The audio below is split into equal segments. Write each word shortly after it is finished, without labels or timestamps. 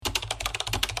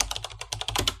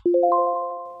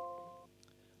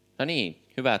No niin,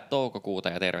 hyvää toukokuuta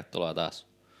ja tervetuloa taas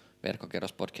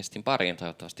Verkkokerros-podcastin pariin.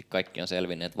 Toivottavasti kaikki on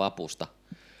selvinneet vapusta.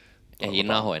 Ei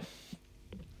nahoin.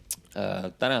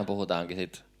 Tänään puhutaankin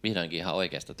sit vihdoinkin ihan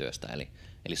oikeasta työstä,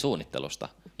 eli suunnittelusta.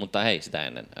 Mutta hei, sitä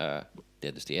ennen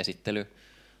tietysti esittely.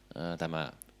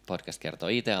 Tämä podcast kertoo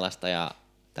IT-alasta ja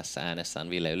tässä äänessä on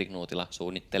Ville Yli-Knuutila,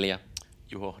 suunnittelija.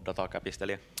 Juho,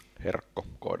 datakäpistelijä. Herkko,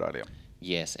 koodailija.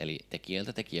 Yes, eli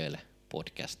tekijöiltä tekijöille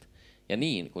podcast. Ja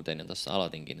niin, kuten jo tuossa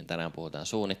aloitinkin, niin tänään puhutaan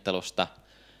suunnittelusta,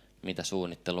 mitä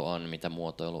suunnittelu on, mitä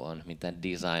muotoilu on, mitä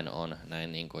design on,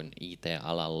 näin niin kuin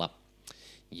IT-alalla.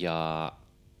 Ja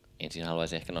ensin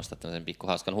haluaisin ehkä nostaa tämmöisen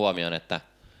pikkuhauskan huomioon, että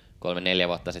 3-4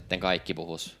 vuotta sitten kaikki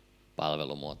puhuis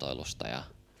palvelumuotoilusta ja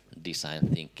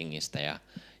design thinkingistä ja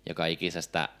joka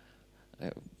ikisestä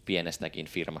pienestäkin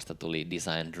firmasta tuli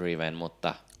design driven,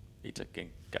 mutta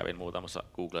Itsekin kävin muutamassa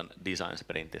Googlen design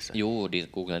sprintissä. Juu,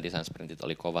 Googlen design sprintit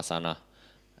oli kova sana.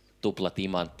 Tupla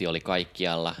timantti oli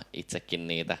kaikkialla. Itsekin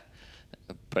niitä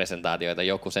presentaatioita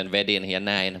joku sen vedin ja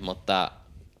näin, mutta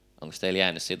onko teillä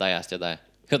jäänyt siitä ajasta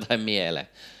jotain mieleen?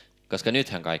 Koska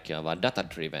nythän kaikki on vaan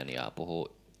data-driven ja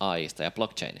puhuu AIsta ja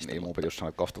blockchainista. Niin, mun piti sanoa,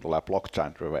 että kohta tulee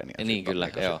blockchain-driven ja niin, kyllä,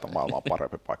 joo. Sitten maailma on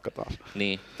parempi paikka taas.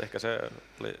 Niin. Ehkä se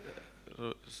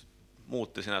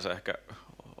muutti sinänsä ehkä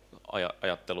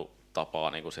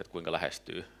ajattelutapaa, niin kuin se, että kuinka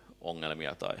lähestyy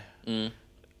ongelmia tai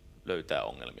löytää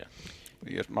ongelmia.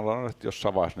 Jos mä luulen, että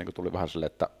jossain vaiheessa niin tuli vähän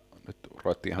silleen, että nyt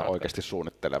ruvettiin ihan oikeasti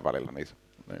suunnittelemaan välillä niitä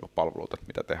niin palveluita, että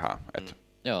mitä tehdään.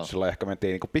 Silloin ehkä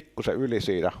mentiin niin pikkusen yli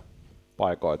siitä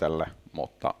paikoitelle,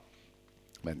 mutta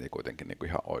mentiin kuitenkin niin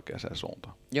ihan oikeaan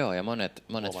suuntaan. Joo, ja monet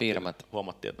firmat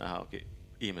Huomattiin, että nämä onkin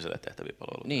ihmiselle tehtäviä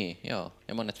palveluita. Niin, joo,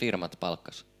 ja monet firmat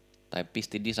palkkas tai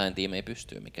pisti design-tiimejä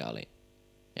pystyyn, mikä oli.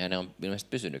 Ja ne on ilmeisesti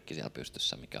pysynytkin siellä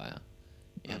pystyssä, mikä on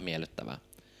ihan miellyttävää.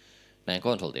 Näin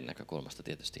konsultin näkökulmasta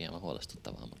tietysti hieman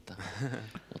huolestuttavaa,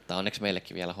 mutta onneksi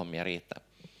meillekin vielä hommia riittää.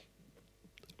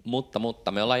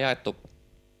 Mutta me ollaan jaettu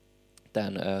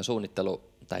tämän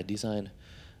suunnittelu- tai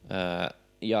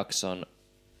design-jakson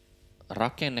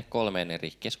rakenne 3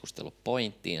 eri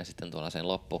keskustelupointtiin ja sitten tuollaiseen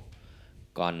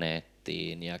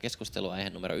loppukaneettiin. Ja keskusteluaihe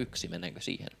numero 1, mennäänkö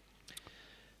siihen?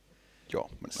 Joo,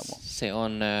 mennään vaan. Se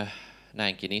on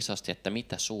näinkin isosti, että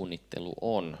mitä suunnittelu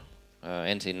on.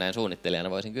 Ensin näin suunnittelijana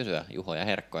voisin kysyä Juho ja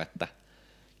Herkko, että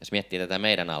jos miettii tätä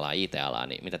meidän alaa, IT-alaa,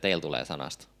 niin mitä teillä tulee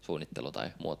sanasta suunnittelu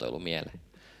tai muotoilu mieleen?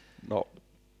 No,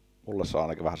 mulle se on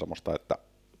ainakin vähän semmoista, että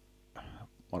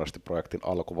monesti projektin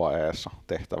alkuvaiheessa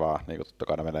tehtävää, niin kuin totta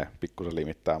kai ne menee pikkusen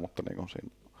limittää, mutta niin kuin siinä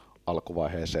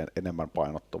alkuvaiheeseen enemmän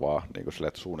painottuvaa, niin kuin sille,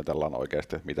 että suunnitellaan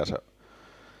oikeasti, että mitä se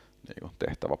niin kuin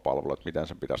tehtävä palvelu, että miten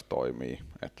sen pitäisi toimia,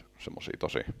 että semmoisia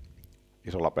tosi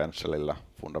isolla pensselillä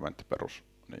fundamenttiperus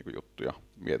niin kuin juttuja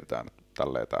mietitään, että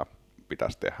tälleen tämä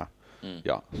pitäisi tehdä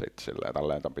ja sitten silleen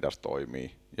tälleen tämän pitäisi toimia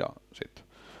ja sitten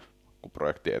kun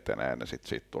projekti etenee, niin sitten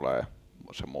siitä tulee,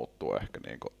 se muuttuu ehkä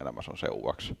niin kuin enemmän se on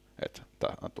seuvaksi, että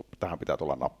tähän pitää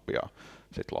tulla nappi ja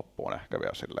sitten loppuun ehkä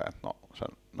vielä silleen, että no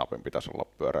sen napin pitäisi olla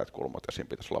pyöreät kulmat ja siinä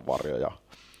pitäisi olla varjo ja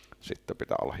sitten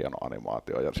pitää olla hieno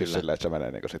animaatio ja siis silleen, että se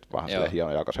menee niin kuin sit vähän silleen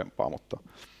hienojaikaisempaa, mutta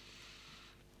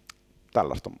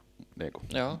tällaista on niin kuin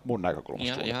mun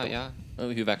näkökulmasta. Ja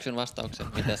hyväksyn vastauksen.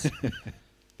 Mitäs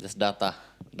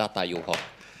data Juho?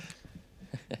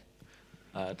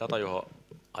 Data Juho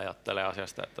ajattelee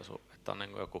asiasta, että on niin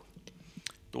kuin joku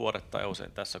tuore tai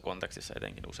usein tässä kontekstissa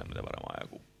etenkin useimmiten varmaan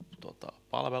joku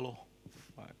palvelu,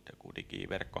 joku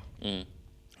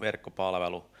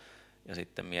verkkopalvelu, ja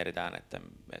sitten mietitään, että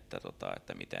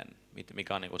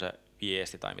mikä on niin kuin se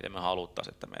viesti tai miten me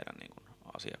haluttaisiin, että meidän niin kuin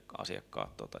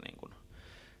asiakkaat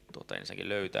ensinnäkin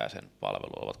löytää sen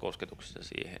palvelun, ovat kosketuksissa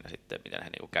siihen ja sitten miten he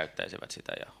niin kuin käyttäisivät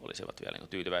sitä ja olisivat vielä niin kuin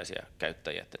tyytyväisiä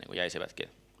käyttäjiä, että niin kuin jäisivätkin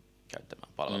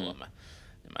käyttämään palveluamme.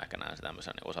 Ja mä ehkä näen se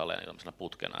tämmöisenä niin osalle niin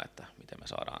putkena, että miten me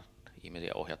saadaan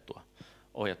ihmisiä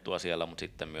ohjattua siellä, mutta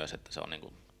sitten myös, että se on niin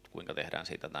kuin, kuinka tehdään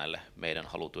siitä näille meidän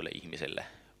halutuille ihmisille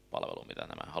palvelu, mitä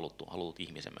nämä halutut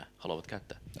ihmisemme haluavat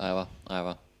käyttää.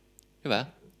 Aivan. Hyvä.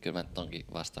 Kyllä mä tonkin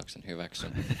vastauksen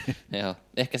hyväksyn. Joo.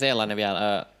 Ehkä sellainen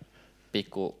vielä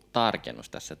pikku tarkennus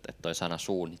tässä, että toi sana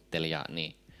suunnittelija,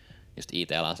 niin just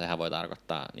IT-alalla sehän voi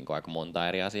tarkoittaa niin kuin aika monta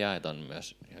eri asiaa, että on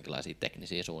myös jonkinlaisia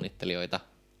teknisiä suunnittelijoita,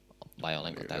 vai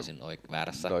olenko täysin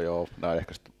väärässä? No joo,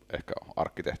 ehkä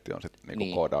arkkitehti on sitten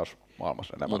niin koodaus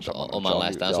maailmassa enemmän. Mutta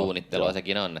omanlaistaan suunnittelua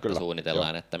sekin on, että kyllä,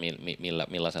 suunnitellaan, että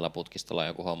millaisella putkistolla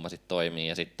joku homma sitten toimii,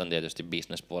 ja sitten on tietysti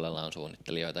business-puolella on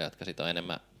suunnittelijoita, jotka sitten on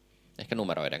enemmän ehkä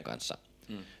numeroiden kanssa,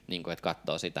 niin kuin, että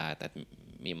katsoo sitä, että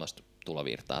millaista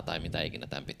tulovirtaa tai mitä ikinä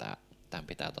tämän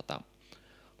pitää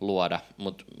luoda,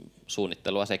 mutta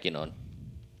suunnittelua sekin on,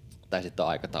 tai sitten on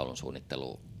aikataulun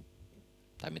suunnittelu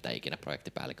tai mitä ikinä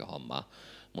projektipäällikön hommaa.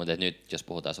 Mutta nyt jos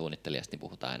puhutaan suunnittelijasta, niin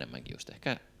puhutaan enemmänkin just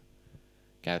ehkä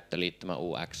käyttöliittymä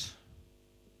UX,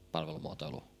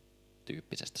 palvelumuotoilu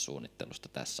tyyppisestä suunnittelusta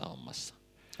tässä hommassa.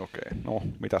 Okei, no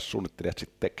mitäs suunnittelijat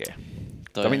sitten tekee?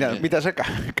 Mitä sä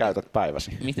käytät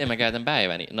päiväsi? Miten mä käytän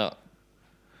päiväni? No,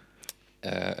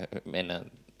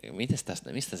 mistä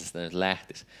tästä nyt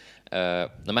lähtisi?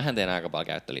 No mähän teen aika paljon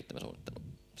käyttöliittymäsuunnittelua,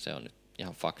 se on nyt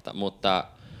ihan fakta, mutta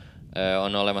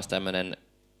on olemassa tämmöinen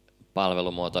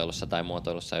palvelumuotoilussa tai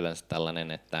muotoilussa yleensä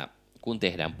tällainen, että kun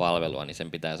tehdään palvelua, niin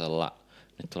sen pitäisi olla,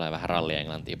 nyt tulee vähän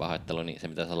rallienglantia pahoittelu, niin sen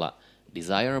pitäisi olla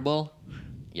desirable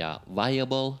ja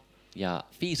viable ja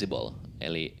feasible.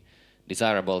 Eli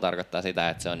desirable tarkoittaa sitä,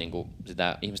 että se on niinku,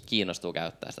 sitä ihmiset kiinnostuu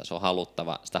käyttää sitä, se on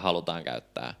haluttava, sitä halutaan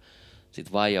käyttää.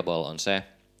 Sitten viable on se,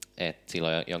 että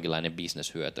sillä on jonkinlainen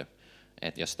business-hyöty.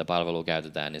 Että jos sitä palvelua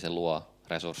käytetään, niin se luo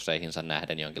resursseihinsa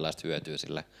nähden jonkinlaista hyötyä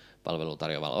sille palvelua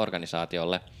tarjoavalle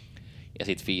organisaatiolle. Ja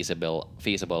sitten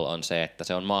feasible on se, että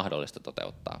se on mahdollista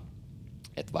toteuttaa.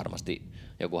 Että varmasti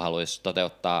joku haluaisi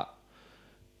toteuttaa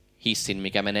hissin,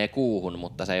 mikä menee kuuhun,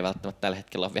 mutta se ei välttämättä tällä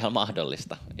hetkellä ole vielä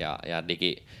mahdollista. Ja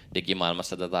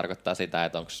digimaailmassa tämä tarkoittaa sitä,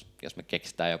 että jos me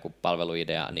keksitään joku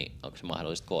palveluidea, niin onko se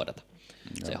mahdollista koodata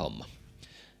se homma.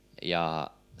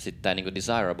 Ja sitten tämä niinku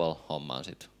desirable homma on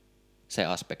sitten, se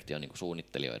aspekti on niinku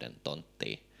suunnittelijoiden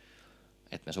tonttia.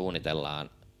 Että me suunnitellaan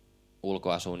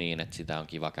ulkoasu niin, että sitä on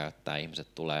kiva käyttää,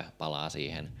 ihmiset tulee, palaa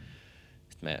siihen.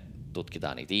 Sitten me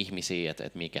tutkitaan niitä ihmisiä, että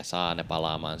mikä saa ne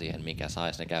palaamaan siihen, mikä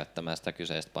saisi ne käyttämään sitä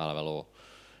kyseistä palvelua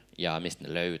ja mistä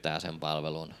ne löytää sen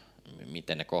palvelun,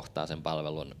 miten ne kohtaa sen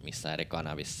palvelun, missä eri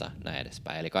kanavissa, näin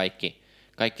edespäin. Eli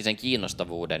kaikki sen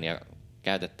kiinnostavuuden ja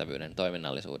käytettävyyden,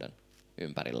 toiminnallisuuden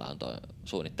ympärillä on tuo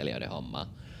suunnittelijoiden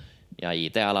hommaa. Ja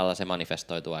IT-alalla se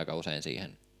manifestoituu aika usein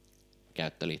siihen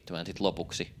käyttöliittymään sit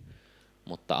lopuksi,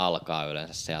 mutta alkaa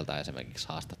yleensä sieltä esimerkiksi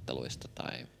haastatteluista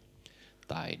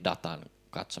tai datan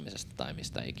katsomisesta tai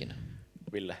mistä ikinä.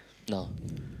 Ville, No.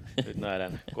 nyt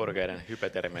näiden korkeiden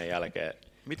hypetermien jälkeen,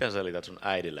 miten sä selität sun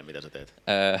äidille, mitä sä teet?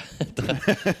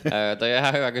 Toi on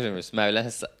ihan hyvä kysymys.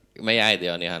 Meidän äiti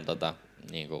on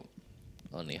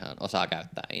ihan osaa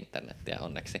käyttää internettiä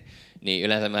onneksi. Niin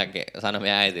yleensä mä sanon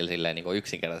meidän äitille silleen niin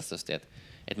yksinkertaisesti, että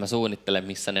mä suunnittelen,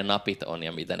 missä ne napit on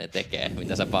ja mitä ne tekee,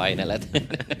 mitä sä painelet.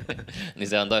 Niin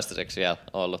se on toistaiseksi vielä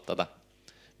ollut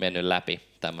mennyt läpi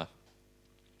tämä.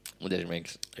 Mut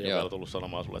esimerkiksi, ei ole vielä tullut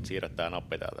sanomaan sulle, että siirrät tää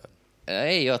nappi täältä.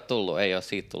 Ei ole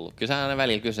siitä tullut. Kyllä sä aina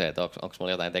välillä kysyy, että onko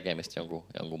mulla jotain tekemistä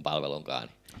jonkun palvelunkaan.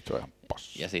 Se on ihan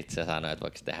passi. Ja sitten se sanoo, että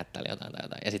voiko tehdä täällä jotain tai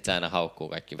jotain. Ja sitten se aina haukkuu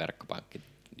kaikki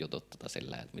verkkopankkijutut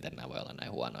silleen, että miten nämä voi olla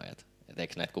näin huonoja. Että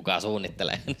eikö näitä kukaan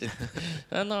suunnittele.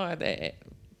 No, ei.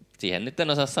 Siihen nyt en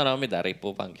osaa sanoa mitään,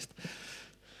 riippuu pankista.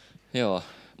 Joo,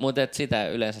 mutta sitä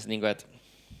yleensä, että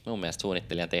mun mielestä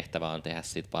suunnittelijan tehtävä on tehdä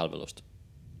siitä palvelusta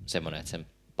semmoinen, että sen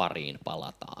pariin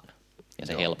palataan. Ja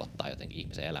se helpottaa jotenkin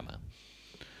ihmisen elämää.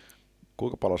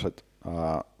 Kuinka paljon se,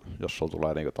 jos sulla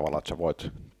tulee niinku tavallaan, että sä voit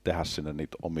tehdä sinne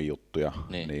niitä omia juttuja,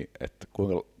 niin että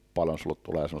kuinka paljon sulla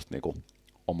tulee semmoista niinku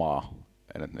omaa,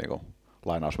 ei nyt niinku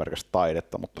lainausmerkistä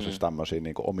taidetta, mutta siis tämmöisiä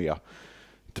niinku omia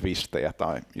twistejä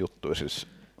tai juttuja siis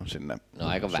sinne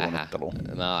aika suunnitteluun?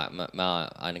 Mä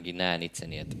ainakin näen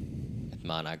itseni, että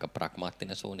mä oon aika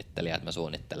pragmaattinen suunnittelija, että mä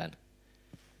suunnittelen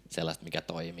sellaista, mikä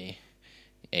toimii.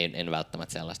 En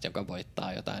välttämättä sellaista, joka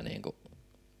voittaa jotain niinku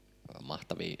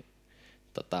mahtavia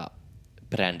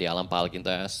brändialan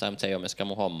palkintoja jossain, mutta se ei ole myöskään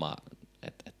mun hommaa.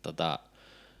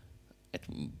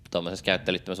 Tuommoisessa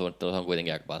käyttöliittymäsuunnittelussa on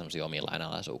kuitenkin aika paljon sellaisia omia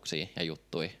lainalaisuuksia ja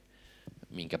juttuja,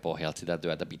 minkä pohjalta sitä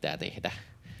työtä pitää tehdä.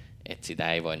 Et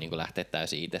sitä ei voi niinku lähteä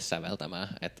täysin itse säveltämään.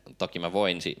 Et toki mä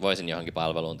voisin johonkin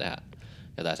palveluun tehdä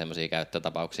jotain semmoisia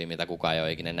käyttötapauksia, mitä kukaan ei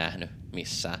ole ikinä nähnyt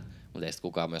missään, mutta ei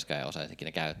kukaan myöskään osaisi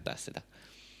ikinä käyttää sitä.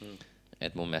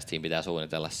 Et mun mielestä siinä pitää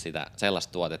suunnitella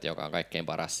sellaista tuotetta, joka on kaikkein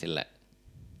paras sille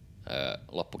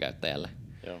loppukäyttäjälle.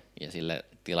 Joo. Ja sille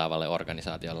tilaavalle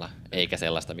organisaatiolla, eikä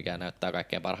sellaista, mikä näyttää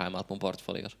kaikkein parhaimmalta mun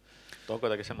portfoliossa. On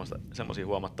kuitenkin semmoisia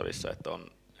huomattavissa,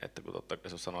 että kun totta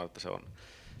kai sanoo, että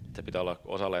se pitää olla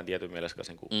osalleen tietyn mielessä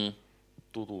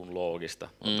tutun loogista.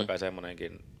 Totta kai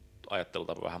semmoinenkin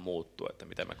ajattelutapa vähän muuttuu, että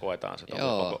miten me koetaan se.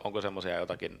 Onko semmoisia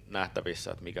jotakin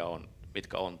nähtävissä, että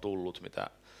mitkä on tullut, mitä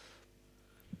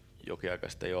jokin aika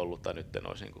sitten ei ollut tai nyt en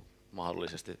olisi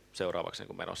mahdollisesti seuraavaksi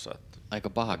menossa. Aika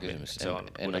paha kysymys.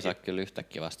 En osaa kyllä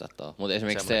yhtäkkiä vastata tuohon. Mutta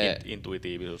esimerkiksi se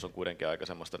intuitiivisuus on kuitenkin aika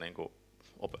semmoista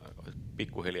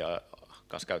pikkuhiljaa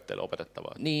kanssa käyttäjille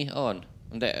opetettavaa. Niin on.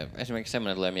 Esimerkiksi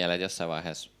semmoinen tulee mieleen, että jossain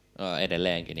vaiheessa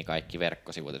edelleenkin niin kaikki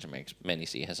verkkosivut esimerkiksi meni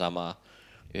siihen samaan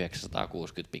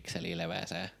 960 pikseliä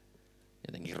leveäseen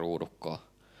jotenkin ruudukkoon.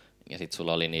 Ja sitten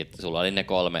sulla oli ne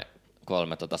 3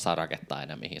 3 saraketta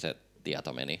aina, mihin se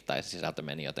tieto meni, tai se sisältö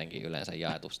meni jotenkin yleensä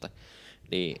jaetusta.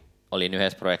 Niin olin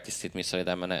yhdessä projektissa, missä oli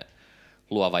tämmöinen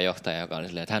luova johtaja, joka oli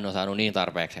silleen, että hän on saanut niin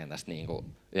tarpeekseen tästä niin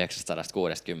kuin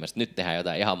 960, nyt tehdään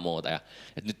jotain ihan muuta, ja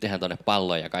että nyt tehdään tuonne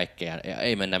palloja ja kaikkea, ja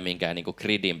ei mennä minkään niin kuin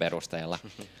gridin perusteella.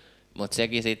 Mutta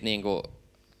sekin sitten niin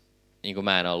kuin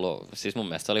mä en ollut, siis mun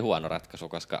mielestä se oli huono ratkaisu,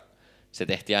 se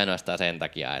tehtiin ainoastaan sen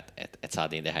takia, että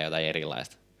saatiin tehdä jotain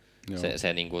erilaista.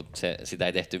 Sitä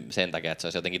ei tehty sen takia, että se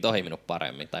olisi jotenkin toiminut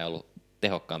paremmin tai ollut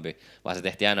tehokkaampi, vaan se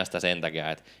tehtiin ainoastaan sen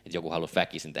takia, että joku halusi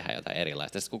väkisin tehdä jotain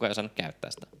erilaista. Ja sitten kukaan ei osannut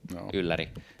käyttää sitä. Ylläri.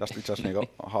 Tästä itse asiassa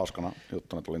niinku hauskana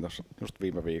juttuna tulin tuossa just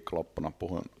viime viikonloppuna,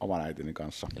 puhuin oman äitini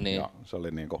kanssa. Niin. Ja se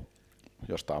oli niinku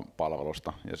jostain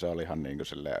palvelusta ja se oli ihan niinku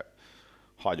silleen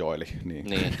hajoili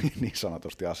niin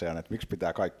sanotusti asiaan, että miksi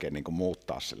pitää kaikkeen niinku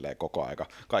muuttaa silleen koko aika,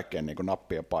 kaikkeen niinku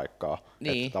nappien paikkaa.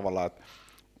 Niin. Että tavallaan, että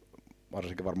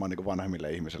varsinkin varmaan niinku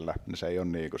vanhemmille ihmisille, niin se ei ole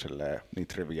niinku niin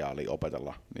triviaali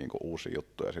opetella niinku uusia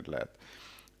juttuja silleen, että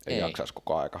ei jaksaisi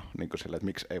koko aika. Niinku silleen, että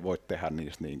miksi ei voi tehdä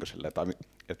niistä niinku silleen, tai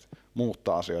että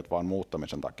muuttaa asioita vaan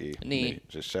muuttamisen takia. Niin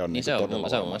siis se on, niin niinku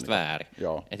se on mun mielestä väärin.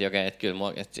 Että kyllä,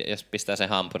 jos pistää sen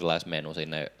hampurilaismenu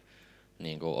sinne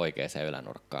niinku oikeaan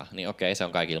ylänurkkaan, niin okei, se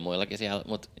on kaikilla muillakin siellä,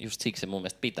 mutta just siksi se mun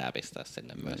mielestä pitää pistää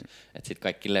sinne myös, että sit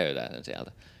kaikki löytää sen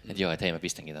sieltä. Että joo, että hei mä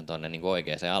pistänkin tän tonne niinku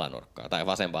oikeaan alanurkkaan, tai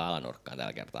vasempaan alanurkkaan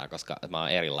tällä kertaa, koska mä oon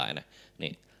erilainen,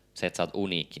 niin se, että sä oot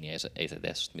uniikki, niin ei se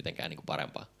tee susta mitenkään niinku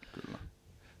parempaa. Kyllä.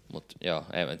 Mut joo,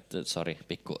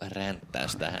 pikku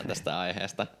ränttäys tähän tästä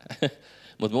aiheesta.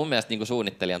 Mut mun mielestä niinku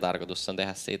suunnittelijan tarkoitus on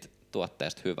tehdä siitä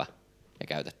tuotteesta hyvä ja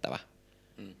käytettävä,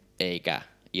 eikä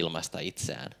ilmaista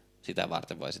itseään. Sitä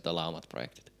varten voi sitten olla omat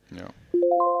projektit. Joo.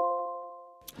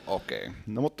 Okei.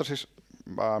 No mutta siis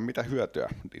mitä hyötyä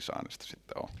designista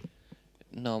sitten on?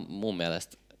 No mun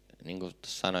mielestä, niin kuin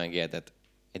sanoinkin, että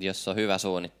jos on hyvä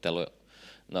suunnittelu,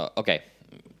 no okei,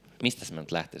 mistä se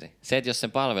nyt lähtisi? Se, että jos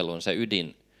sen palvelun se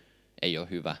ydin ei ole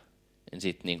hyvä, niin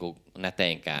sitten niin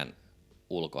näteinkään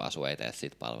ulkoasu ei tee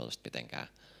siitä palvelusta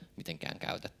mitenkään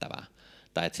käytettävää.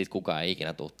 Tai että sitten kukaan ei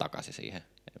ikinä tule takaisin siihen.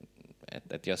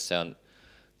 Et jos se on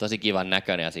tosi kivan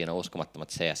näköinen ja siinä on uskomattomat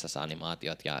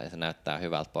CSS-animaatiot ja se näyttää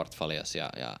hyvältä portfoliossa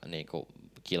ja niin kuin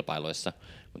kilpailuissa,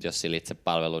 mutta jos sillä itse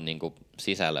palvelun niin kuin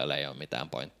sisällöllä ei ole mitään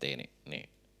pointtia, niin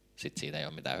sit siitä ei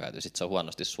ole mitään hyötyä. Sitten se on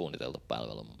huonosti suunniteltu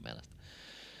palvelu mun mielestä.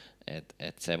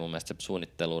 Et se mun mielestä se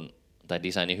suunnittelun tai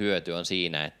designin hyöty on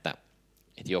siinä, että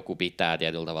joku pitää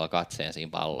tietyllä tavalla katseen siinä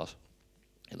pallossa,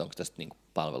 että onko tästä niin kuin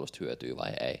palvelusta hyötyä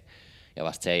vai ei. Ja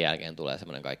vasta sen jälkeen tulee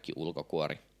semmoinen kaikki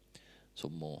ulkokuori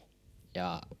sun muu.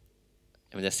 Ja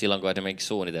miten silloin, kun esimerkiksi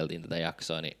suunniteltiin tätä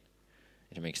jaksoa, niin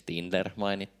esimerkiksi Tinder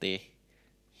mainittiin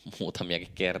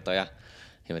muutamiakin kertoja.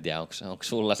 Ja en tiedä, onko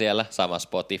sulla siellä sama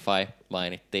Spotify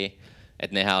mainittiin.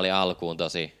 Että nehän oli alkuun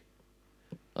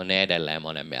on ne edelleen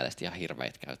monen mielestä ihan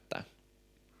hirveitä käyttää.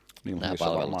 Niin, mutta niissä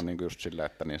on varmaan niin just silleen,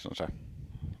 että niissä on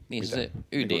se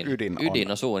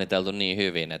ydin on suunniteltu niin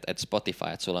hyvin, että Spotify,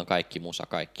 että sulla on kaikki musa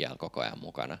kaikkialla koko ajan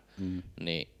mukana.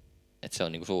 Niin, että se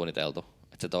on niinku suunniteltu,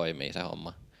 että se toimii se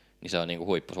homma. Niin se on niinku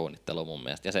huippusuunnittelu mun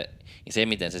mielestä. Ja se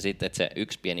miten se sitten, että se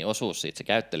yksi pieni osuus siitä, se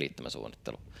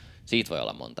käyttöliittymäsuunnittelu, siitä voi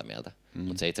olla monta mieltä.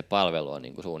 Mutta se itse palvelu on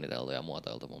niinku suunniteltu ja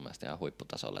muotoiltu mun mielestä ihan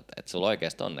huipputasolla. Että sulla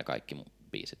oikeasti on ne kaikki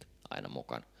biisit aina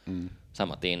mukana.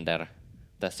 Sama Tinder.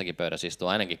 Tässäkin pöydässä istuu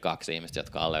ainakin 2 ihmistä,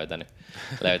 jotka on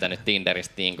löytänyt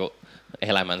Tinderistä niinku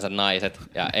elämänsä naiset.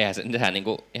 Ja eihän sehän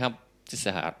niinku ihan, siis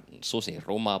sehän susi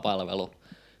rumaa palvelu,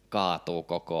 kaatuu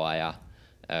koko ajan.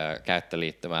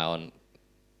 Käyttöliittymä on,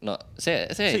 no se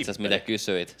itse asiassa mitä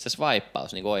kysyit, se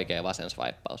swipeaus, niinku oikea vasen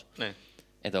swipeaus. Niin.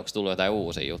 Että onko tullut jotain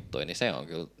uusia juttuja, niin se on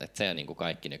kyllä, että se on niinku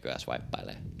kaikki nykyään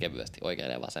swipeilee kevyesti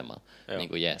oikealle ja vasemmalla,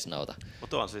 niinku yes, nouta.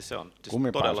 Mutta se on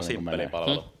todella simppeli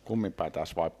palvelu. Kummin päin tää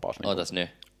swipeaus? Niin ootas nyt.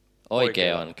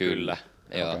 Oikea on kyllä.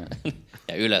 Joo. Okay.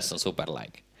 Ja ylös on super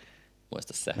like.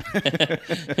 Muista se.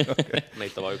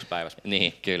 Niitä on vain 1 päivässä.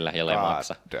 Niin, kyllä, jollei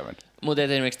maksa. Mutta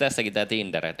esimerkiksi tässäkin tämä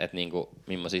Tinder, että niinku,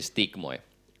 millaisia stigmoja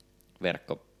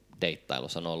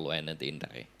verkkodeittailussa on ollut ennen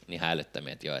Tinderiä, niin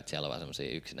hälyttämiä, että joo, että siellä on vaan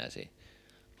semmosia yksinäisiä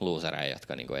losereja,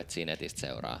 jotka niinku etsii netistä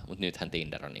seuraa. Mutta nythän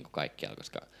Tinder on niinku kaikkialla,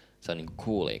 koska se on niinku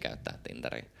coolia käyttää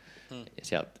Tinderiä.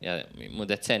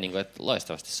 Mutta se niinku, et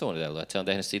loistavasti suunniteltu, että se on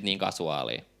tehnyt siitä niin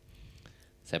kasuaalia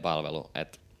se palvelu,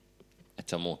 että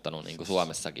se on muuttanut niinku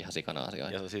Suomessakin ihan sikana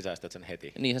asioihin. Ja sä sisäistät sen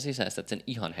heti. Niin, sä sisäistät sen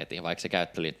ihan heti, vaikka se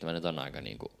käyttöliittymä nyt on aika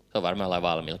niinku, se on varmaan jollain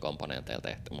valmiilla komponenteilla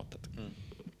tehty, mutta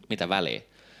mitä väliä.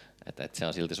 Että se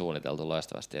on silti suunniteltu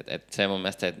loistavasti. Et se mun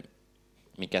mielestä se, että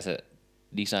mikä se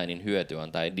designin hyöty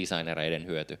on, tai designereiden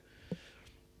hyöty,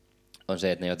 on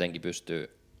se, että ne jotenkin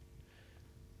pystyy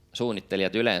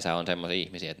suunnittelijat yleensä on semmoisia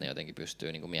ihmisiä, että ne jotenkin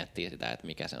pystyy niin kuin miettimään sitä, että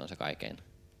mikä se on se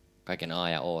kaiken A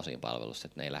ja O siinä palvelussa,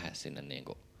 että ne ei lähde sinne niin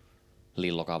kuin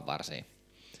lillokan varsiin.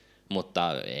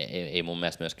 Mutta ei mun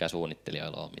mielestä myöskään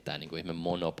suunnittelijoilla ole mitään niin kuin ihme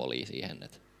monopolia siihen,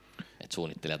 että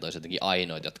suunnittelijat olisivat jotenkin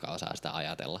ainoita, jotka osaa sitä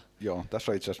ajatella. Joo,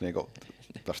 tässä on itse asiassa, niinku,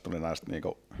 tästä tuli näistä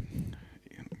niinku,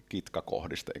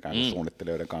 kitkakohdista ikään kuin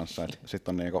suunnittelijoiden kanssa.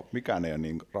 Sitten on niinku, mikään ei ole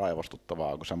niin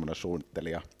raivostuttavaa kuin semmoinen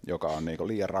suunnittelija, joka on niinku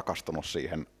liian rakastunut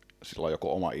siihen, sillä on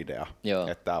joku oma idea,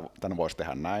 että tämän voisi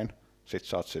tehdä näin. Sitten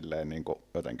sä oot silleen niinku,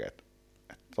 jotenkin, että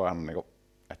toihan on niinku,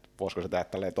 että voisiko se tehdä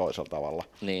tälleen toisella tavalla.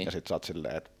 Niin. Ja sitten sä oot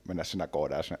silleen, että mennä sinä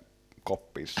koodaan sinne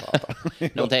koppiin saata.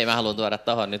 No mutta hei, mä haluan tuoda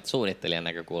tuohon nyt suunnittelijan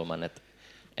näkökulman,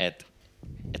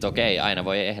 että okei, aina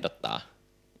voi ehdottaa,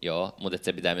 joo, mutta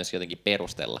se pitää myös jotenkin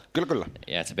perustella. Kyllä.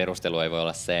 Ja että se perustelu ei voi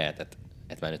olla se, että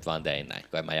mä nyt vaan tein näin,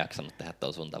 kun en mä jaksanut tehdä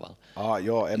tuolla sun tavalla.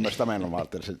 Joo, en mä sitä mennä vaan,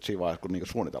 että siinä vaiheessa, kun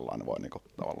niinku suunnitellaan, niin voi niinku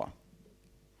tavallaan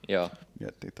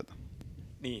miettiä tätä.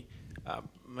 Niin,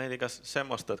 meinikäs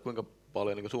semmoista, että kuinka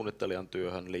paljon niinku suunnittelijan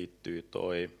työhön liittyy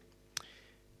toi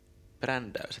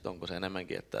brändäys, että onko se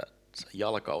enemmänkin, että sä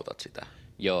jalkautat sitä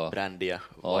brändiä,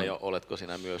 vai oletko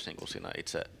sinä myös niin kuin sinä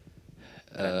itse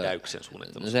brändäyksen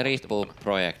suunnittelussa? No se riippuu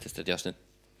projektista, että jos nyt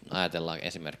ajatellaan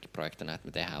esimerkkiprojektina, että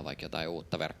me tehdään vaikka jotain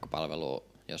uutta verkkopalvelua,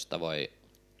 josta voi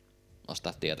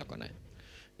ostaa tietokoneen,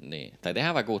 niin, tai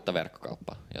tehdään vaikka uutta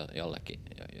verkkokauppaa jollekin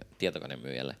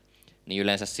tietokonemyyjälle, niin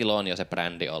yleensä silloin on jo se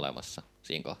brändi olemassa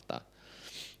siinä kohtaa.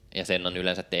 Ja sen on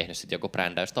yleensä tehnyt sitten joku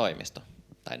brändäystoimisto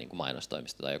tai niin kuin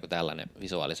mainostoimisto tai joku tällainen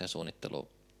visuaalisen suunnitteluun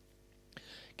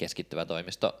keskittyvä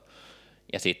toimisto.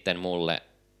 Ja sitten mulle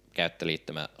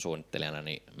käyttöliittymä suunnittelijana,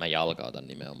 niin mä jalkautan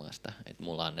nimenomaan sitä, että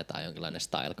mulla annetaan jonkinlainen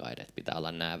style guide, että pitää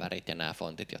olla nämä värit ja nämä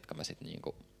fontit, jotka mä sitten niin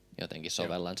kuin jotenkin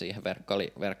sovellan siihen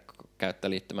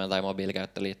verkkokäyttöliittymään tai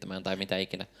mobiilikäyttöliittymään tai mitä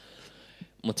ikinä.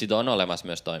 Mutta sitten on olemassa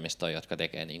myös toimistoja, jotka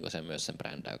tekee niinku myös sen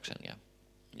brändäyksen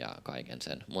ja kaiken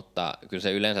sen. Mutta kyllä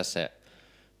se yleensä se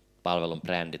palvelun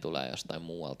brändi tulee jostain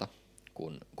muualta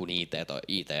kuin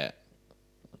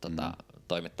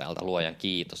IT-toimittajalta, luojan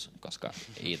kiitos, koska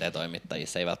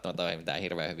IT-toimittajissa ei välttämättä ole mitään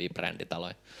hirveän hyviä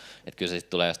bränditaloja. Et kyllä se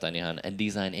sitten tulee jostain ihan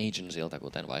design agencylta,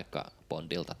 kuten vaikka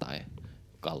Bondilta tai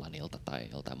Gallanilta tai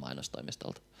joltain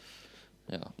mainostoimistolta.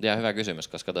 Joo. Ja hyvä kysymys,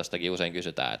 koska tuostakin usein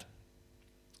kysytään,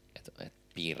 että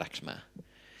piirräks mä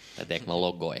tai teekö mä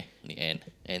logoi, niin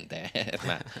en tee.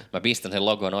 Mä pistän sen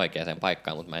logon oikeaan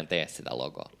paikkaan, mutta mä en tee sitä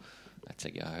logoa. Et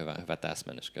sekin on hyvä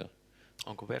täsmennys kyllä.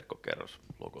 Onko verkkokerros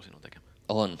logo sinun tekemä?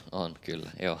 On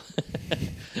kyllä, joo.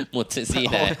 Mut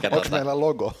siinä ehkä onko meillä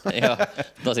logo? Joo,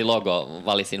 tosi logo.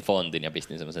 Valitsin fontin ja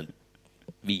pistin semmoisen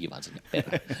viivan sinne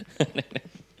perään.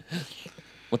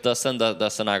 Mutta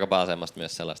tuossa on aika paljon semmoista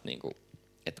myös sellaista niinku,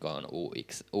 että kun on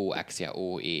UX ja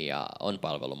UI ja on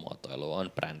palvelumuotoilu,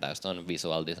 on brändäystä, on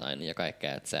visual design ja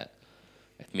kaikkea, että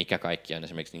mikä kaikki on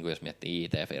esimerkiksi, niin kuin jos miettii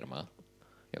IT-firmaa,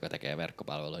 joka tekee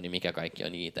verkkopalvelua, niin mikä kaikki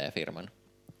on IT-firman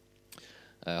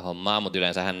hommaa, mutta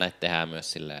yleensähän näitä tehdään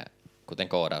myös silleen, kuten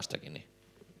koodaustakin, niin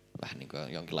vähän niin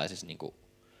kuin jonkinlaisissa niin kuin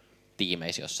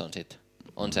tiimeissä, jossa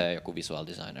on se joku visual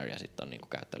designer ja sitten on niin kuin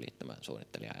käyttöliittymä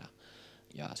suunnittelija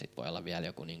ja sitten voi olla vielä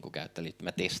joku niin kuin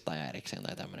käyttöliittymä testaaja erikseen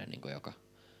tai tämmöinen, niin kuin, joka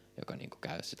niin kuin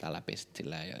käy sitä läpi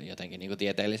silleen jotenkin niin kuin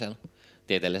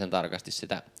tieteellisen tarkasti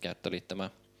sitä käyttöliittymää.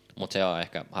 Mutta se on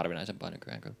ehkä harvinaisempaa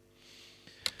nykyään kyllä.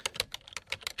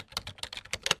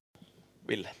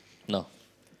 Ville. No,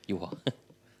 Juho.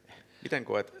 Miten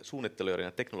koet suunnittelijoiden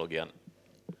ja teknologian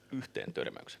yhteen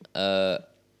törmäyksen?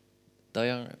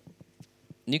 Toi on,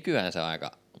 nykyään se on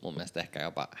aika mun mielestä ehkä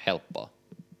jopa helppoa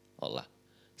olla.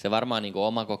 Se varmaan niin kuin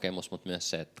oma kokemus, mutta myös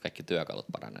se, että kaikki työkalut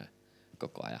paranee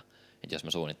koko ajan. Et jos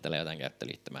mä suunnittelen jotain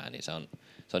käyttöliittymää, niin se on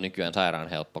nykyään sairaan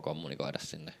helppo kommunikoida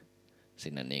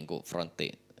sinne niin kuin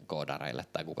fronttikoodareille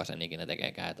tai kuka sen ikinä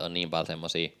tekeekään. Et on niin paljon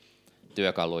semmosia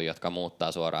työkaluja, jotka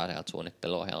muuttaa suoraan sieltä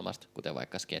suunnitteluohjelmasta, kuten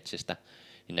vaikka Sketchistä,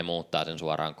 niin ne muuttaa sen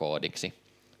suoraan koodiksi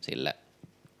sille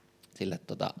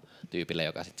tyypille,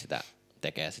 joka sit sitä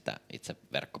tekee sitä itse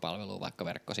verkkopalvelua, vaikka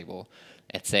verkkosivua.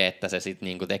 Et se, että se sit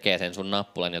niinku tekee sen sun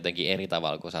nappulan jotenkin eri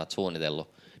tavalla, kun sä oot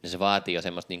suunnitellut, niin se vaatii jo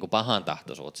semmoista niinku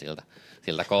pahantahtoisuutta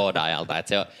siltä koodaajalta.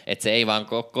 Et se ei vaan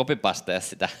copypastea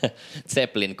sitä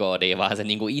Zeppelin-koodia, vaan se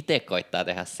niinku itse koittaa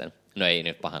tehdä sen. No ei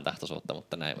nyt pahantahtoisuutta,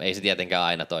 mutta näin. Ei se tietenkään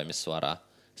aina toimi suoraan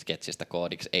Sketchistä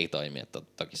koodiksi. Ei toimi, että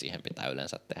toki siihen pitää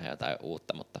yleensä tehdä jotain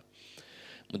uutta, mutta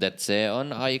et se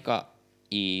on aika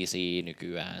easy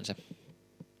nykyään se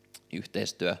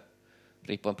yhteistyö,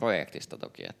 riippuen projektista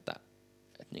toki, että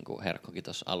niin kuin Herkkokin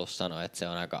tuossa alussa sanoi, että se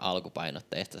on aika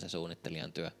alkupainotteista se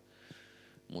suunnittelijan työ,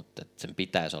 mutta sen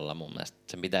pitäisi olla mun mielestä,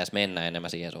 sen pitäisi mennä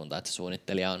enemmän siihen suuntaan, että se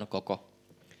suunnittelija on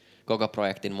koko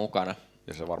projektin mukana,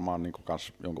 Ja se varmaan niin kuin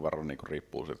kans jonkun verran niin kuin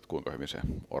riippuu siitä, kuinka hyvin se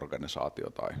organisaatio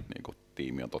tai niin kuin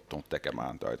tiimi on tottunut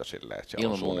tekemään töitä silleen, että siellä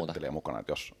Ilman on suunnittelija mukana.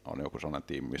 Että jos on joku sellainen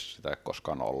tiimi, missä sitä ei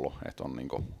koskaan ollut, että on niin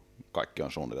kuin, kaikki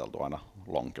on suunniteltu aina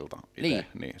lonkilta itse,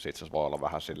 niin sit se voi olla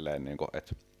vähän silleen, niin kuin,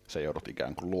 että se joudut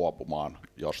ikään kuin luopumaan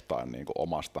jostain niin kuin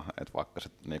omasta, että vaikka se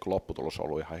niin kuin lopputulos on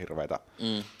ollut ihan hirveitä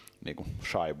niin kuin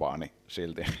shaibaa, niin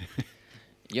silti.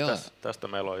 Joo. Tästä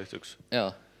meillä on yksi.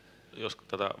 Joo. Jos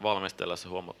tätä valmistellessa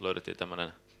löydettiin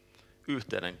tämmöinen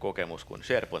yhteinen kokemus kuin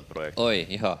SharePoint-projekti. Oi,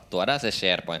 joo. Tuodaan se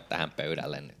SharePoint tähän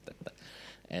pöydälle nyt.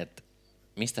 Että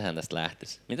mistähän tästä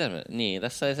lähtisi? Niin,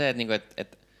 tässä oli se,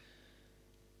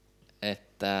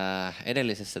 että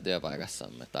edellisessä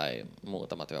työpaikassamme, tai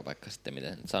muutama työpaikka sitten,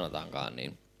 miten sanotaankaan,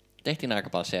 niin tehtiin aika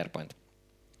paljon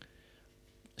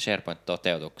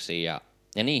SharePoint-toteutuksia,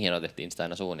 ja niihin otettiin sitä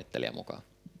aina suunnittelija mukaan.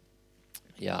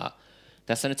 Ja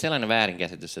tässä on nyt sellainen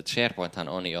väärinkäsitys, että SharePointhan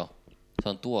on se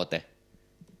on tuote,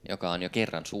 joka on jo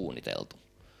kerran suunniteltu.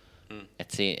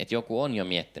 Että joku on jo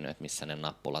miettinyt, että missä ne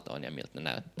nappulat on ja miltä ne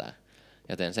näyttää.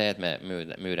 Joten se, että me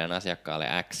myydään asiakkaalle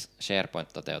X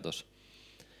SharePoint-toteutus,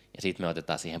 ja sitten me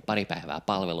otetaan siihen pari päivää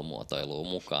palvelumuotoilua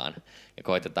mukaan, ja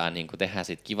koitetaan niin tehdä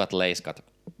sitten kivat leiskat,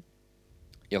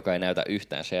 joka ei näytä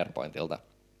yhtään SharePointilta.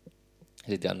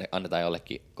 Sitten annetaan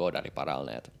jollekin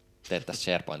koodariparalle, että teettäisiin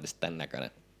SharePointista tämän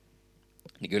näköinen.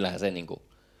 Niin kyllähän se niinku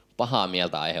pahaa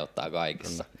mieltä aiheuttaa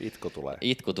kaikissa.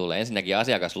 Itku tulee. Ensinnäkin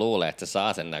asiakas luulee, että se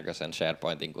saa sen näköisen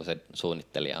SharePointin, kun se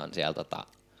suunnittelija on siellä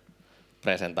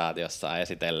presentaatiossa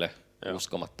esitellyt. Joo.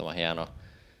 Uskomattoman hieno.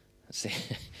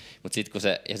 Mutta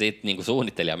sitten niinku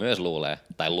suunnittelija myös luulee,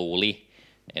 tai luuli,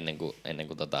 ennen kuin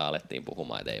alettiin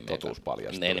puhumaan, että ei totuus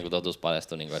paljastui. Ennen kuin totuus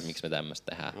paljastui, niin että miksi me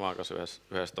tämmöistä tehdään. Mä oon kanssa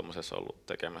yhdessä tommosessa ollut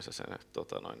tekemässä sen,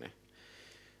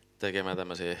 tekemään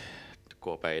tämmöisiä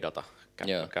KPI-data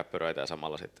käppyröitä ja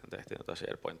samalla sitten tehtiin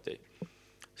SharePointia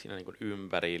siinä niin kuin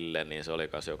ympärille, niin se oli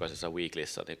myös jokaisessa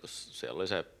weeklissä, niin siellä oli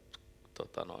se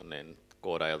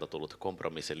koodaajilta tullut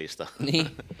kompromissilista,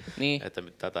 niin. että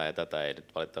tätä ei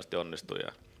nyt valitettavasti onnistu.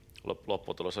 Ja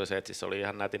lopputulos oli se, että siis se oli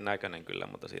ihan nätin näköinen kyllä,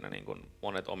 mutta siinä niin kuin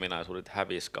monet ominaisuudet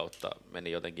hävisi kautta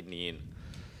meni jotenkin niin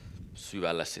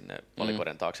syvälle sinne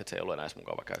valikoiden taakse, että se ei ollut enää edes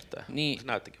mukava käyttää. Niin. Se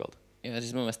näytti kivalta. Ja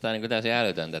siis mun mielestä tämä on niin täysin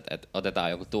älytöntä, että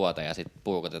otetaan joku tuote ja sitten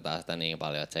puukotetaan sitä niin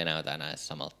paljon, että se ei näytä enää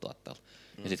samalta tuotteelta.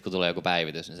 Ja sitten kun tulee joku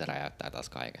päivitys, niin se räjäyttää taas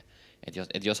kaiken.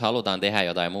 Et jos halutaan tehdä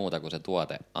jotain muuta kuin se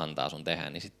tuote antaa sun tehdä,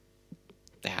 niin sitten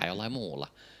tehdään jollain muulla.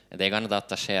 Et ei kannata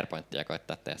ottaa SharePointia ja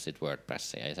koittaa tehdä sit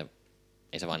WordPressia,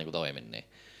 ei se vaan niinku toimi niin.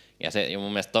 Ja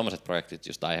mun mielestä tommoset projektit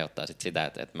just aiheuttaa sit sitä,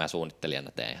 että mä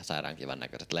suunnittelijana teen ihan sairaan kivan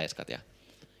näköiset leiskat ja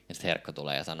sitten Herkko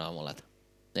tulee ja sanoo mulle, että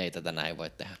ei tätä näin voi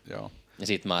tehdä. Joo. Ja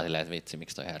sit mä oon silleen, että vitsi,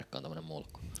 miksi toi Herkko on tommonen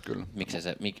mulkku. Kyllä.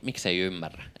 Miksi ei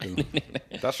ymmärrä?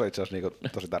 Tässä on itse asiassa niinku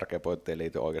tosi tärkeä pointti, ei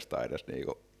liity oikeastaan edes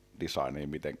niinku designiin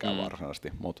mitenkään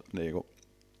varsinaisesti, mutta niinku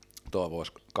tuo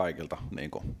voisi kaikilta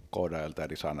niinku koodaajilta ja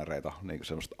designereita niinku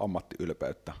semmoista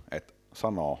ammattiylpeyttä, että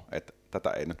sanoo, että tätä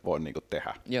ei nyt voi niinku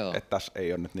tehdä, että tässä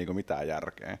ei ole nyt niinku mitään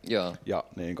järkeä. Joo. Ja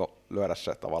niinku lyödä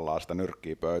se tavallaan sitä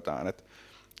nyrkkiä pöytään, että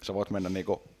sä voit mennä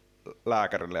niinku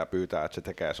lääkärille ja pyytää, että se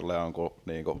tekee sulle jonkun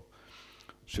niinku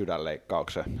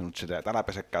sydänleikkauksen, mutta se teet älä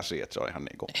pese käsiä, että se on ihan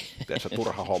niinku, se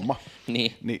turha homma.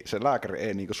 Niin se lääkäri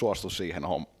ei niinku suostu siihen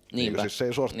hommaan. Niinku, siis se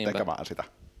ei suostu tekemään sitä.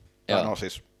 Tai no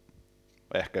siis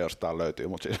ehkä jostain löytyy,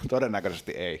 mutta siis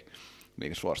todennäköisesti ei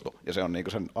niin suostu. Ja se on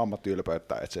niinku sen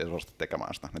ammattiylpeyttä, että se ei suostu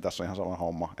tekemään sitä. Niin tässä on ihan sama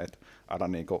homma, että älä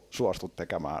niinku suostu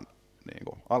tekemään,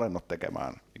 niinku alennut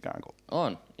tekemään ikään kuin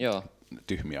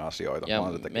tyhmiä asioita. Ja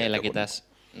meilläkin tässä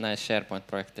näissä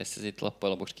SharePoint-projekteissa sit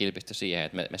loppujen lopuksi kilpistyi siihen,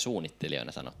 että me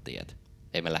suunnittelijoina sanottiin, että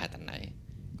ei me lähetä näihin,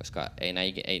 koska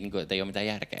ei ole mitään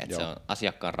järkeä, että se on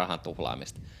asiakkaan rahan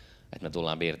tuhlaamista, että me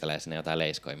tullaan piirtelemään sinne jotain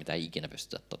leiskoja, mitä ei ikinä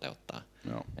pystytä toteuttaa.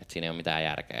 Että siinä ei ole mitään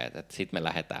järkeä, että sitten me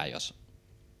lähdetään,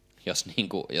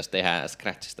 jos tehdään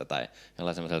Scratchista tai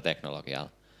jollain sellaisella teknologialla,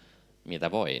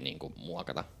 mitä voi niinku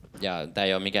muokata. Ja tämä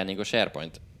ei ole mikään niinku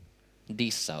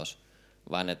SharePoint-dissaus,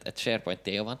 vaan että SharePoint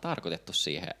ei ole vaan tarkoitettu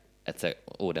siihen, että se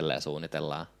uudelleen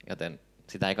suunnitellaan, joten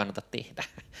sitä ei kannata tehdä.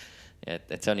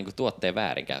 Et se on niinku tuotteen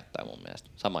väärinkäyttöä mun mielestä.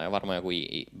 Sama on varmaan joku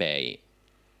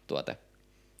BI-tuote.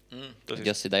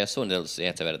 Jos sitä ei ole suunniteltu siihen,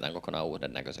 että se vedetään kokonaan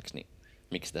uuden näköiseksi, niin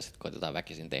miksi sitä sitten koitetaan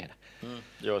väkisin tehdä?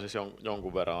 Joo, siis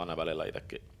jonkun verran aina välillä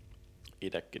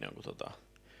itsekin jonkun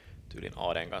tyylin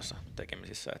AD:n kanssa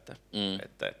tekemisissä, että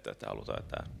halutaan,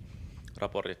 että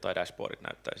raportit tai dashboardit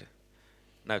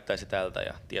näyttäisi tältä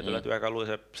ja tietyllä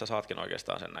työkaluilla sä saatkin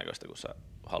oikeastaan sen näköistä, kun sä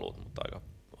haluat, mutta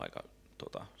aika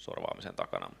sorvaamisen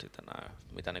takana, mutta sitten nämä,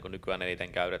 mitä niin nykyään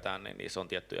eniten käytetään, niin niissä on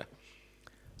tiettyjä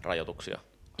rajoituksia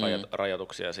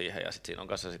rajoituksia siihen, ja sitten siinä on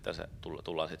kanssa sitten se,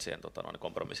 tullaan sitten siihen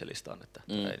kompromissilistaan, että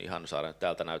ei ihan saada nyt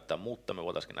täältä näyttää, mutta me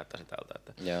voitaisiin näyttää se täältä.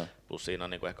 Että plus siinä on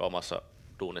niinku ehkä omassa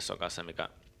duunissa on kanssa,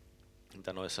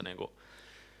 mitä noissa niinku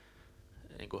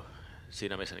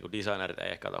siinä missä niinku designerit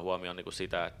ei ehkä ota huomioon niinku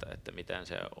sitä, että miten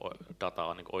se data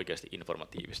on niinku oikeasti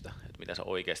informatiivista, että miten se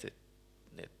oikeasti,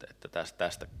 että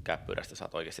tästä käppyrästä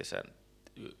saat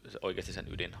oikeasti sen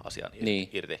ydinasian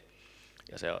irti.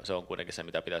 Ja se on kuitenkin se,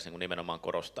 mitä pitäisi niinku nimenomaan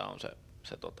korostaa, on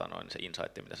se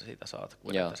insight, mitä sä siitä saat,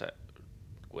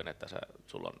 kuin että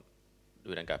sulla on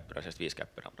yhden käppyrän, ja 5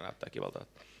 käppyrää, mutta näyttää kivalta.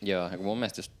 Joo, ja kun mun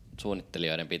mielestä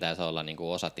suunnittelijoiden pitäisi olla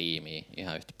niinku osa tiimiä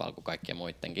ihan yhtä paljon kuin kaikkien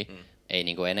muidenkin. Ei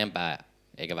niinku enempää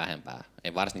eikä vähempää,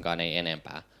 ei varsinkaan ei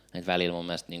enempää. Et välillä mun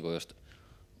mielestä niinku just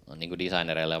niinku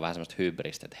designereille on vähän semmoista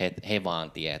hybristä, että he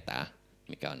vaan tietää,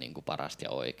 mikä on niinku parasta ja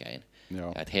oikein.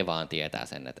 Ja että he vaan tietää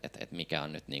sen, että mikä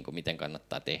on nyt niinku, miten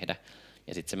kannattaa tehdä.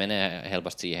 Ja sitten se menee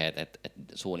helposti siihen, että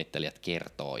suunnittelijat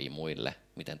kertoo muille,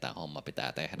 miten tämä homma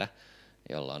pitää tehdä,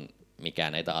 jolloin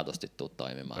mikään ei taatusti tule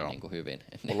toimimaan niin kuin hyvin.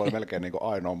 Mulla oli melkein niin kuin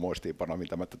ainoa muistiinpano,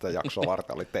 mitä mä tätä jaksoa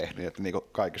varten oli tehnyt, että niin kuin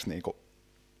kaikissa, niin kuin,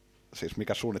 siis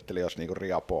mikä suunnittelija olisi niin kuin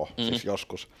riapoo, siis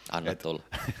joskus. Anna tulla.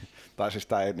 Tai siis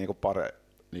tämä ei niin kuin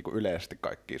niin kuin yleisesti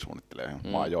kaikkiin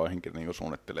suunnittelijoihin, vaan joihinkin niin kuin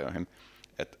suunnittelijoihin,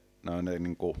 että ne on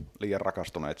niin kuin liian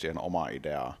rakastuneet siihen omaan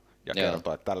ideaan ja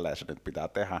kertoo, että tälleen se nyt pitää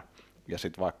tehdä. Ja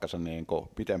sitten vaikka sä niin kuin,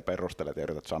 miten perustelet ja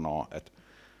yrität sanoa,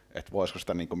 että voisiko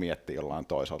sitä niin kuin miettiä jollain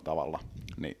toisella tavalla,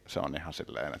 niin se on ihan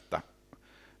silleen, että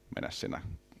mene sinä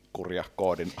kurja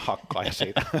koodin hakkaa ja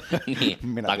siitä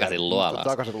niin, takaisin luolaan.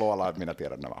 Takaisin luolaan, että minä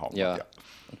tiedän nämä hommat. Joo.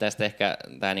 Tästä ehkä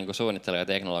tämä niin kuin suunnittelu ja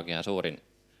teknologian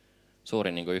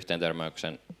suurin niin kuin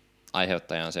yhteentörmäyksen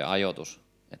aiheuttaja on se ajoitus,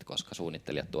 että koska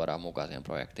suunnittelijat tuodaan mukaan siihen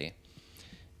projektiin.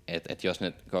 Et jos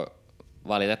nyt,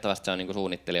 valitettavasti se on niin kuin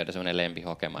suunnittelijoiden sellainen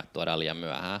lempihokema, että tuodaan liian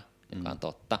myöhään, joka on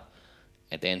totta.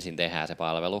 Että ensin tehdään se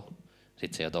palvelu,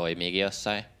 sitten se jo toimiikin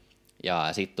jossain, ja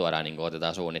sitten tuodaan, niin kuin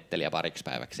otetaan suunnittelija pariksi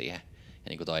päiväksi siihen, ja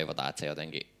niin kuin toivotaan, että se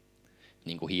jotenkin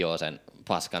niin kuin hioo sen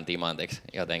paskan timantiksi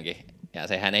jotenkin, ja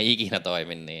sehän ei ikinä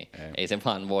toimi, niin ei se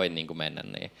vaan voi niin kuin mennä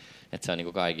niin. Että se on niin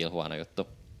kuin kaikilla huono juttu.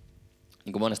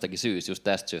 Niin kuin monestakin syystä, just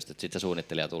tästä syystä, että sitten se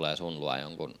suunnittelija tulee sun luo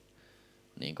jonkun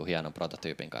niin kuin hienon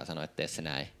prototyypin kanssa ja sanoo, että tee se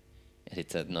näin. Ja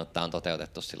sitten se, tämä on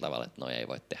toteutettu sillä tavalla, että ei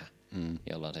voi tehdä,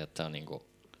 jolloin se on niin kuin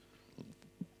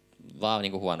vaan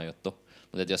niinku huono juttu.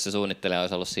 Mutta jos se suunnittelija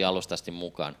olisi ollut siinä alusta asti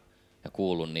mukaan ja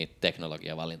kuullut niitä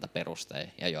teknologiavalintaperusteja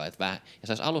ja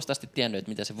se olisi alusta asti tiennyt, että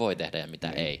mitä se voi tehdä ja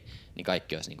mitä ei, niin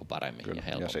kaikki olisi niinku paremmin ja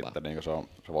helpompaa. Ja sitten niinku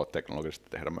sä voit teknologisesti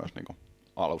tehdä myös niinku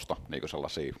alusta niinku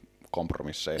sellaisia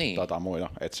kompromisseja tai muita,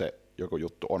 että se joku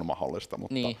juttu on mahdollista,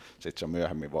 mutta sitten se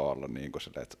myöhemmin voi olla niinku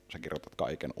sille, että sä kirjoitat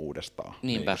kaiken uudestaan.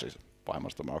 Niinpä. Niin siis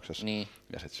pahimmassa tapauksessa. Niin.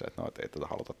 Ja sitten se, että ei tätä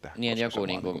haluta tehdä. Niin, joku,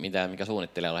 mikä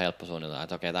suunnittelijalla on helppo suunnitella,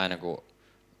 että okei, että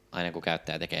aina kun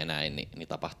käyttäjä tekee näin, niin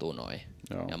tapahtuu noin.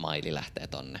 Ja maili lähtee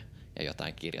tonne ja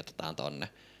jotain kirjoitetaan tonne.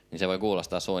 Niin se voi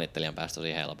kuulostaa suunnittelijan päästä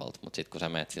tosi helpolta, mutta sitten kun sä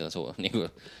menet sillä niinku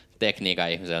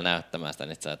tekniikan ihmisellä näyttämään sitä,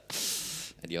 niin sä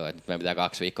että joo, että meidän pitää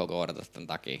 2 viikkoa koodata tämän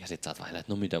takia. Ja sit sä oot vaan,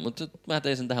 että no mitä, mutta mä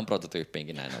tein sen tähän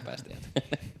prototyyppiinkin näin nopeasti.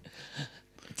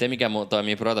 Se, mikä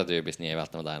toimii prototyypissä, niin ei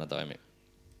välttämättä aina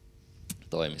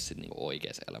toimi sit niinku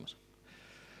oikeassa elämässä.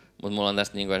 Mutta mulla on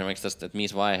tästä niinku esimerkiksi tästä, että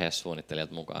missä vaiheessa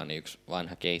suunnittelijat mukaan, niin yksi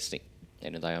vanha keissi.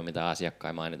 Ei nyt aio mitään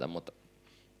asiakkaita mainita, mutta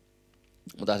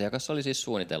asiakas oli siis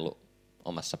suunnitellut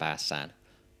omassa päässään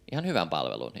ihan hyvän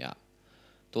palvelun. Ja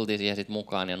tultiin siihen sitten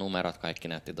mukaan ja numerot kaikki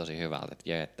näytti tosi hyvältä,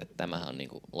 että tämähän on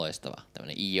niinku loistava.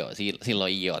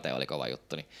 Silloin IoT oli kova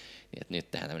juttu, niin että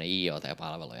nyt tehdään tämmöinen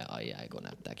IoT-palvelu ja ai kun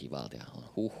näyttää kivalta ja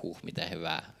miten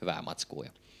hyvää matskua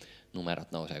ja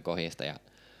numerot nousee kohista.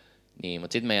 Niin,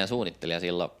 mutta sitten meidän suunnittelija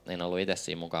silloin, en ollut itse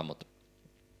siinä mukaan, mutta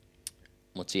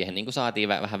siihen niinku saatiin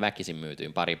vähän väkisin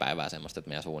myytyyn pari päivää semmoista, että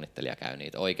meidän suunnittelija käy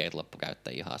niitä oikeita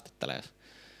loppukäyttäjiä haastattelee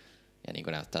ja niin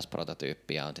näyttäisi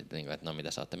prototyyppiä on sitten, niin että no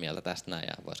mitä sä ootte mieltä tästä näin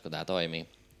ja voisiko tää toimia.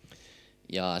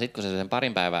 Ja sitten kun se sen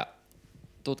parin päivän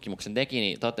tutkimuksen teki,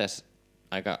 niin totesi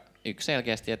aika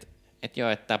selkeästi, että joo,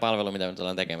 että tämä palvelu, mitä me nyt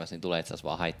ollaan tekemässä, niin tulee itse asiassa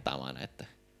vaan haittaamaan näitä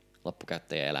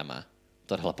loppukäyttäjien elämää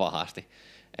todella pahasti.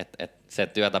 Et se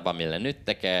työtapa, millä nyt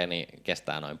tekee, niin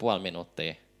kestää noin 0,5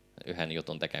 minuuttia yhden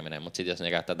jutun tekeminen, mutta sitten jos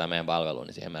ne käyttää tätä meidän palvelua,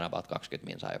 niin siihen menee about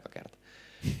 20 minsaa joka kerta.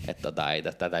 Että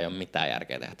tätä ei ole mitään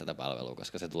järkeä tehdä tätä palvelua,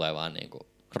 koska se tulee vaan niinku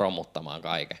romuttamaan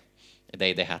kaiken. Että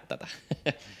ei tehdä tätä.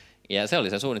 Ja se oli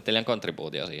se suunnittelijan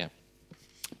kontribuutio siihen.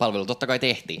 Palvelu totta kai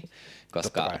tehtiin,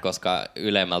 koska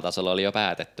ylemmällä tasolla oli jo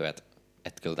päätetty, että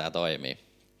kyllä tämä toimii.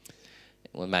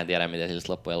 Mutta mä en tiedä, miten sillä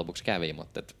loppujen lopuksi kävi,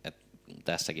 mutta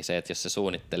tässäkin se, että jos se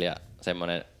suunnittelija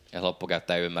semmoinen ja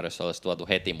loppukäyttäjän ymmärrys olisi tuotu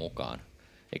heti mukaan,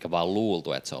 eikä vaan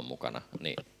luultu, että se on mukana,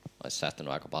 niin olisi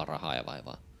säästänyt aika paljon rahaa ja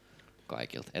vaivaa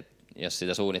kaikilta. Et jos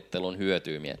sitä suunnittelun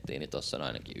hyötyä miettii, niin tuossa on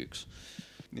ainakin yksi.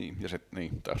 Niin, ja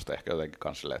sitten tästä ehkä jotenkin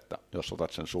kans silleen, että jos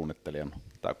otat sen suunnittelijan,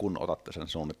 tai kun otatte sen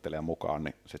suunnittelijan mukaan,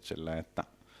 niin sitten silleen, että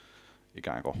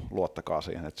ikään kuin luottakaa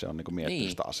siihen, että se on niinku miettinyt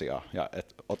sitä asiaa, ja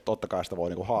totta kai sitä voi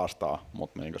niinku haastaa,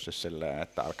 mutta niinku siis silleen,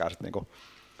 että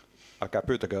älkää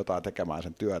pyytäkö jotain tekemään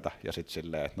sen työtä, ja sitten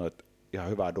silleen, että no, ihan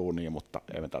hyvää duunia, mutta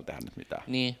ei me täällä tehdä nyt mitään.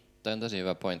 Niin, toi on tosi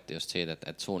hyvä pointti just siitä,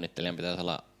 että suunnittelijan pitäisi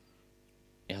olla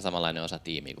ihan samanlainen osa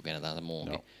tiimiä kuin kenen tahansa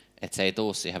muunkin. Että se ei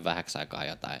tuu siihen vähäksi aikaa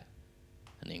jotain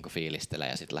niin fiilistellä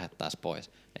ja sitten lähdet taas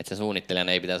pois. Että se suunnittelijan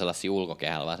ei pitäisi olla siinä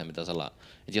ulkokehällä, vaan se pitäisi olla,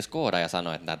 että jos koodaaja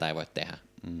sanoo, että tätä ei voi tehdä,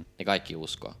 niin kaikki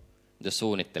uskoo. Mutta jos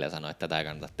suunnittelija sanoo, että tätä ei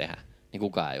kannata tehdä, niin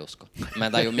kukaan ei usko. Mä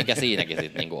en tajua, mikä siinäkin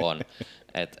sitten niinku on.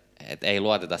 Et ei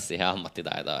luoteta siihen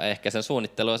ammattitaitoon. Ehkä sen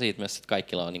suunnittelu on siitä myös, että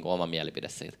kaikilla on niinku oma mielipide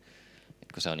siitä.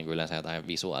 Et kun se on niinku yleensä jotain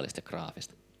visuaalista ja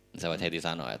graafista, niin sä voit heti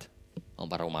sanoa, että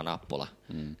onpa ruma nappula.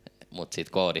 Mutta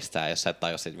siitä koodista, jos sä et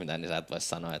tajua siitä mitään, niin sä et voi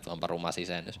sanoa, että onpa ruma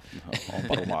sisennys.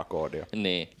 Onpa rumaa koodia.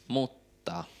 Niin,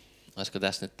 mutta olisiko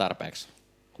tässä nyt tarpeeksi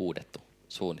huudettu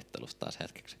suunnittelusta taas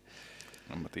hetkeksi?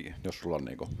 No mä tiedän, jos sulla on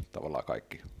niinku tavallaan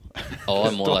kaikki.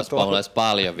 Mulla olisi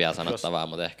paljon vielä sanottavaa,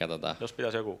 mutta ehkä Jos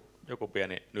pitäisi joku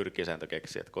pieni nyrkkisääntö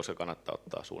keksiä, että koska kannattaa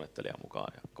ottaa suunnittelijan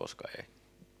mukaan ja koska ei.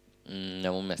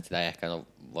 No mun mielestä sitä ehkä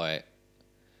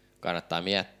kannattaa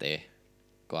miettiä,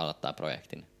 kun aloittaa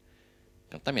projektin.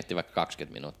 Kannattaa miettiä vaikka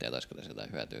 20 minuuttia, että olisiko tässä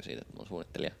jotain hyötyä siitä, että mun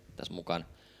suunnittelija tässä mukaan.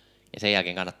 Ja sen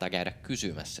jälkeen kannattaa käydä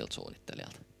kysymässä siltä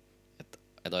suunnittelijalta,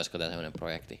 että olisiko tämä sellainen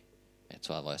projekti, että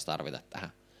sua voisi tarvita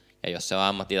tähän. Ja jos se on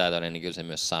ammattitaitoinen, niin kyllä se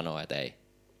myös sanoo, että ei,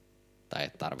 tai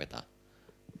että tarvitaan.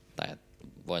 Tai että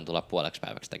voin tulla puoleksi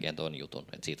päiväksi tekemään tuon jutun,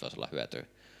 että siitä voisi olla hyötyä.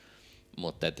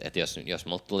 Mutta jos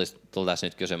multa tultaisiin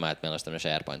nyt kysymään, että meillä olisi tämmöinen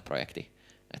SharePoint-projekti,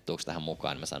 että tuuks tähän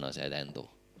mukaan, niin mä sanoisin, että en tuu.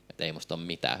 Että ei musta ole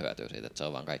mitään hyötyä siitä, että se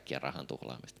on vaan kaikkien rahan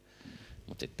tuhlaamista.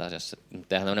 Mutta sitten taas jos tehdään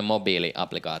tämmöinen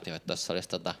mobiiliaplikaatio, että tuossa olisi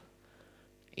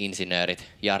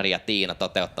insinöörit Jari ja Tiina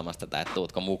toteuttamassa tätä, että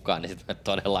tuutko mukaan, niin sitten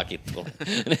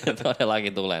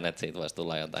todellakin tulee, että siitä voisi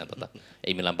tulla jotain,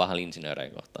 ei millään pahalla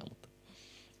insinööreiden kohtaan, mutta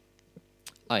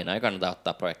aina ei kannata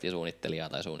ottaa projektisuunnittelijaa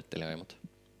tai suunnittelijoita, mutta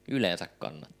yleensä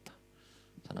kannattaa,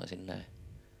 sanoisin näin.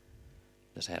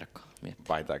 Jos Herkko miettii.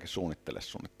 Vähintäänkin suunnittele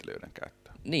suunnittelijoiden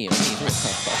käyttöön. Niin.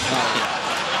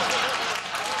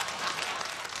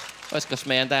 Olisiko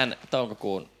meidän tämän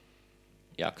toukokuun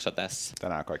jakso tässä?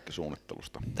 Tänään kaikki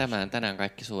suunnittelusta. Tänään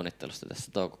kaikki suunnittelusta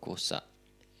tässä toukokuussa.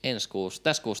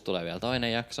 Tässä kuussa tulee vielä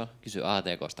toinen jakso. Kysy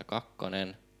ATK:sta 2.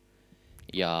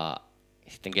 Ja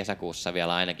sitten kesäkuussa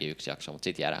vielä ainakin 1 jakso, mutta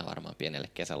sitten jäädään varmaan pienelle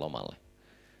kesälomalle.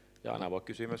 Ja aina voi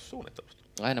kysyä myös suunnittelusta.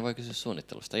 Aina voi kysyä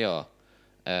suunnittelusta, joo.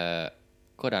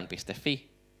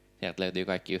 Kodan.fi. Sieltä löytyy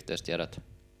kaikki yhteystiedot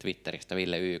Twitteristä,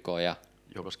 Ville YK ja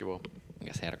Juho Koskivuo.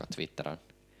 Mikä se Herkon Twitter on?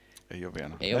 Ei ole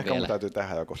vielä. Ei ole Ehkä vielä. mun täytyy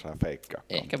tehdä joku sellainen fake.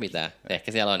 Ehkä pitää.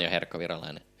 Ehkä siellä on jo Herkko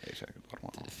Virolainen. Ei se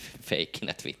varmaan ole.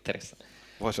 Feikkinä Twitterissä.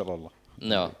 Voisi olla.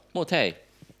 No, mut hei.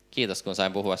 Kiitos kun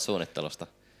sain puhua suunnittelusta.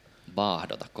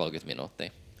 Vaahdota 30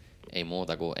 minuuttia. Ei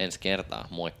muuta kuin ensi kertaa.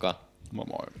 Moikka. Moi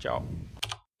moi. Ciao.